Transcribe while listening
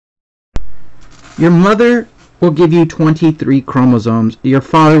Your mother will give you 23 chromosomes. Your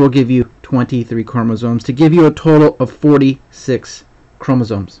father will give you 23 chromosomes to give you a total of 46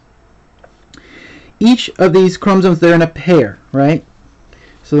 chromosomes. Each of these chromosomes, they're in a pair, right?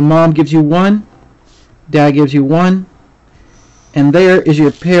 So the mom gives you one, dad gives you one, and there is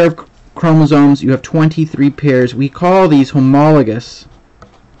your pair of chromosomes. You have 23 pairs. We call these homologous.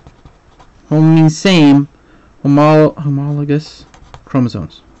 Home means same. Homologous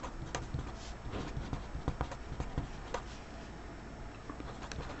chromosomes.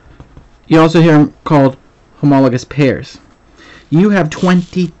 You also hear them called homologous pairs. You have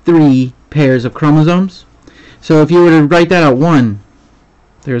 23 pairs of chromosomes. So if you were to write that out, 1,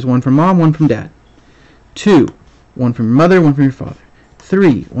 there's one from mom, one from dad. 2, one from your mother, one from your father.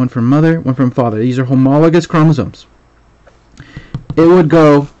 3, one from mother, one from father. These are homologous chromosomes. It would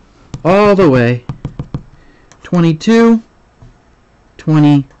go all the way 22,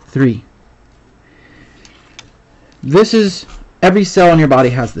 23. This is, every cell in your body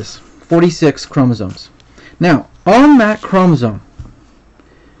has this. 46 chromosomes. Now, on that chromosome,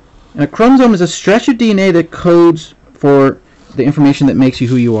 and a chromosome is a stretch of DNA that codes for the information that makes you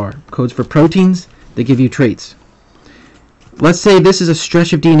who you are. Codes for proteins that give you traits. Let's say this is a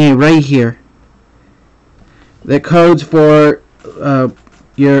stretch of DNA right here that codes for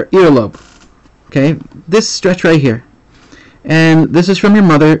your earlobe. Okay, this stretch right here. And this is from your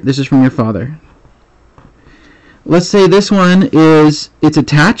mother, this is from your father. Let's say this one it's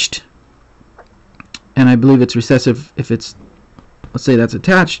attached, and I believe it's recessive if it's, let's say that's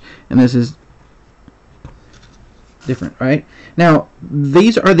attached, and this is different, right? Now,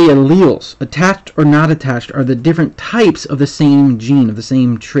 these are the alleles. Attached or not attached are the different types of the same gene, of the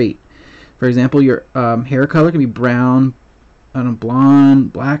same trait. For example, your hair color can be brown,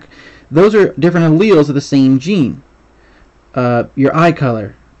 blonde, black. Those are different alleles of the same gene. Your eye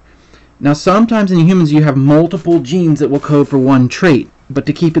color. Now, sometimes in humans you have multiple genes that will code for one trait. But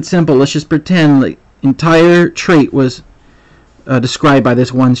to keep it simple, let's just pretend the entire trait was described by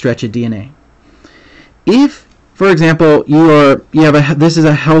this one stretch of DNA. If, for example, this is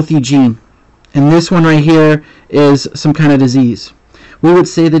a healthy gene, and this one right here is some kind of disease, we would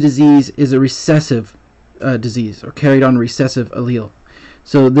say the disease is a recessive disease, or carried on recessive allele.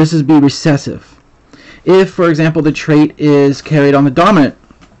 So this is be recessive. If, for example, the trait is carried on the dominant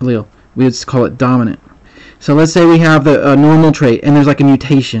allele, we would call it dominant. So let's say we have the normal trait, and there's like a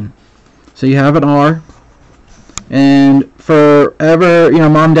mutation. So you have an R, and forever,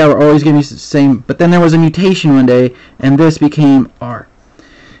 mom and dad were always giving you the same, but then there was a mutation one day, and this became R.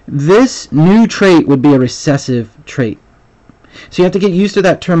 This new trait would be a recessive trait. So you have to get used to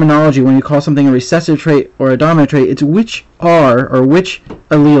that terminology when you call something a recessive trait or a dominant trait. It's which R or which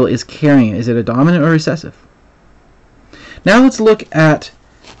allele is carrying it. Is it a dominant or recessive? Now let's look at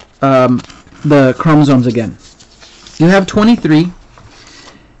the chromosomes again. You have 23,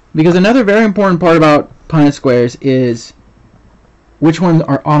 because another very important part about Punnett squares is which ones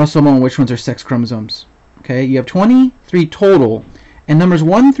are autosomal and which ones are sex chromosomes. Okay, you have 23 total, and numbers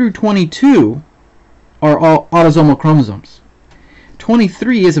 1 through 22 are all autosomal chromosomes.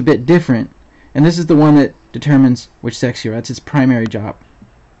 23 is a bit different, and this is the one that determines which sex you are. That's its primary job.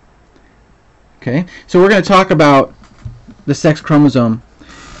 Okay, so we're going to talk about the sex chromosome.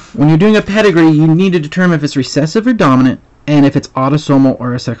 When you're doing a pedigree, you need to determine if it's recessive or dominant, and if it's autosomal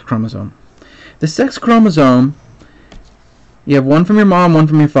or a sex chromosome. The sex chromosome, you have one from your mom, one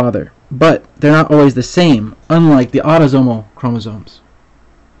from your father, but they're not always the same, unlike the autosomal chromosomes.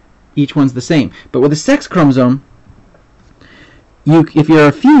 Each one's the same. But with a sex chromosome, if you're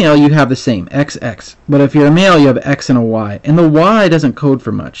a female, you have the same, XX. But if you're a male, you have X and a Y. And the Y doesn't code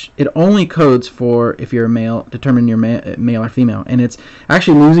for much. It only codes for if you're a male, determine you're male or female. And it's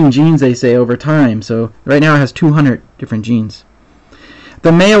actually losing genes, they say, over time. So right now it has 200 different genes.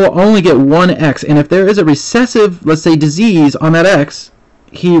 The male will only get one X. And if there is a recessive, let's say, disease on that X,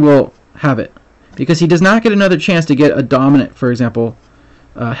 he will have it. Because he does not get another chance to get a dominant, for example,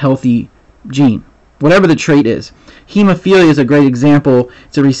 healthy gene. Whatever the trait is. Hemophilia is a great example.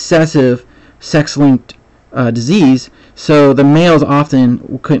 It's a recessive sex-linked disease, so the males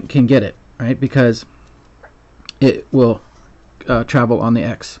often can get it, right? Because it will travel on the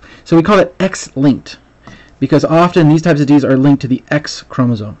X. So we call it X-linked, because often these types of diseases are linked to the X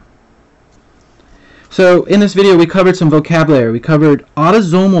chromosome. So in this video we covered some vocabulary. We covered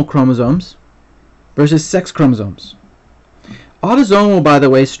autosomal chromosomes versus sex chromosomes. Autosomal, by the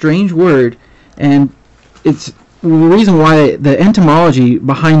way, strange word, and it's the reason why the etymology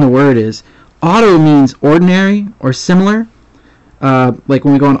behind the word is auto means ordinary or similar, like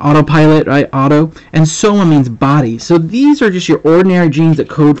when we go on autopilot, right? Auto. And soma means body. So these are just your ordinary genes that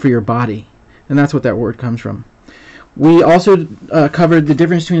code for your body. and that's what that word comes from. We also covered the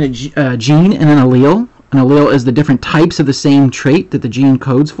difference between a gene and an allele. An allele is the different types of the same trait that the gene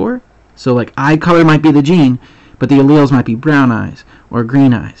codes for. So like eye color might be the gene, but the alleles might be brown eyes or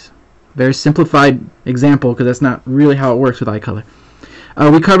green eyes. Very simplified example because that's not really how it works with eye color.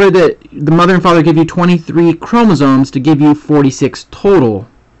 We covered that the mother and father give you 23 chromosomes to give you 46 total.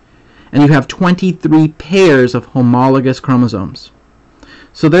 And you have 23 pairs of homologous chromosomes.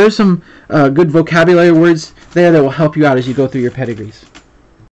 So there's some good vocabulary words there that will help you out as you go through your pedigrees.